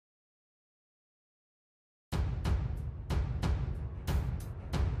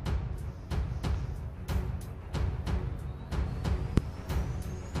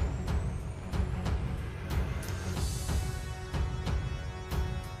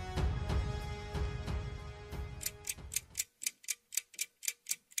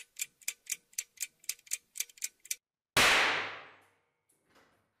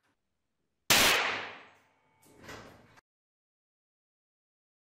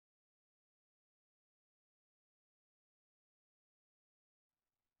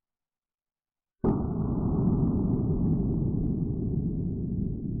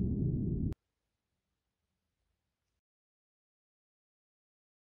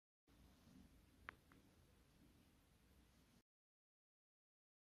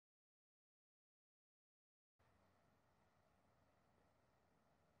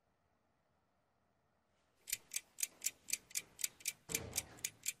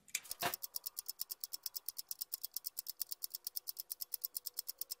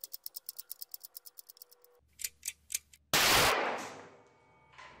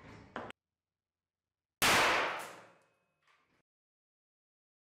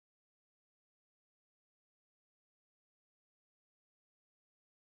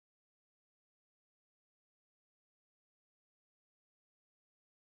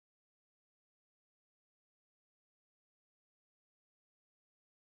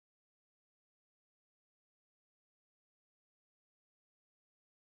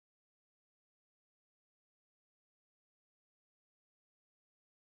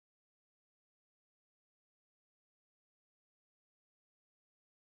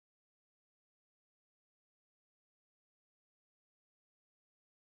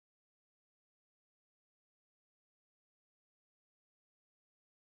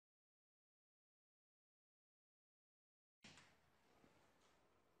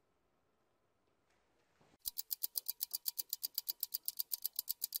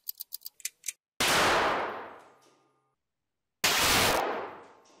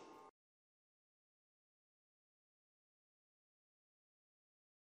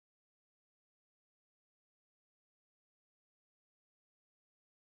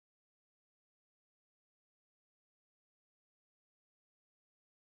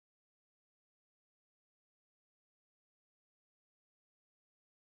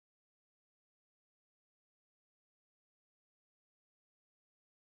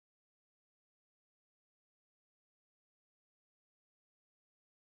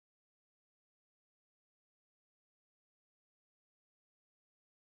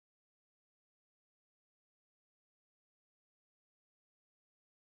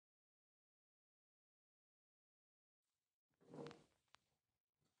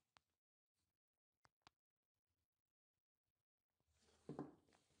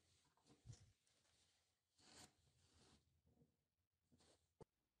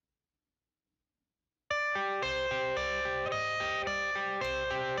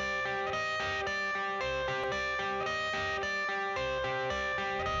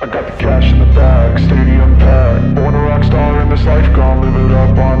I got the cash in the bag, stadium packed. Born a rock star in this life, gon' live it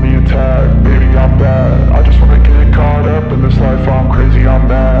up on the attack. Baby, I'm bad, I just wanna get caught up in this life. I'm crazy, I'm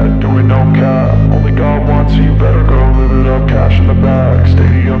mad, doing no cap. Only God wants, so you better go live it up. Cash in the bag,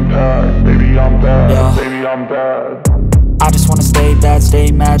 stadium packed. Baby, I'm bad, yeah. Baby, I'm bad. I just wanna stay bad,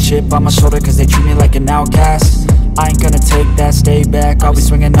 stay mad. Chip on my shoulder cause they treat me like an outcast. I ain't gonna take that, stay back. I'll be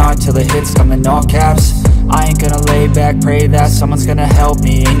swinging hard till the hits come in all caps. I ain't gonna lay back, pray that someone's gonna help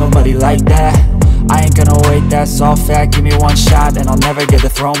me. Ain't nobody like that. I ain't gonna wait, that's all fact. Give me one shot and I'll never get the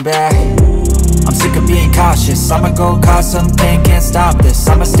throne back. I'm sick of being cautious, I'ma go cause something, can't stop this.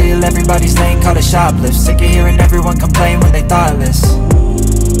 I'ma steal everybody's lane, call it shoplift. Sick of hearing everyone complain when they thoughtless.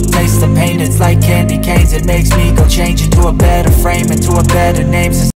 Taste the pain, it's like candy canes. It makes me go change into a better frame, into a better name.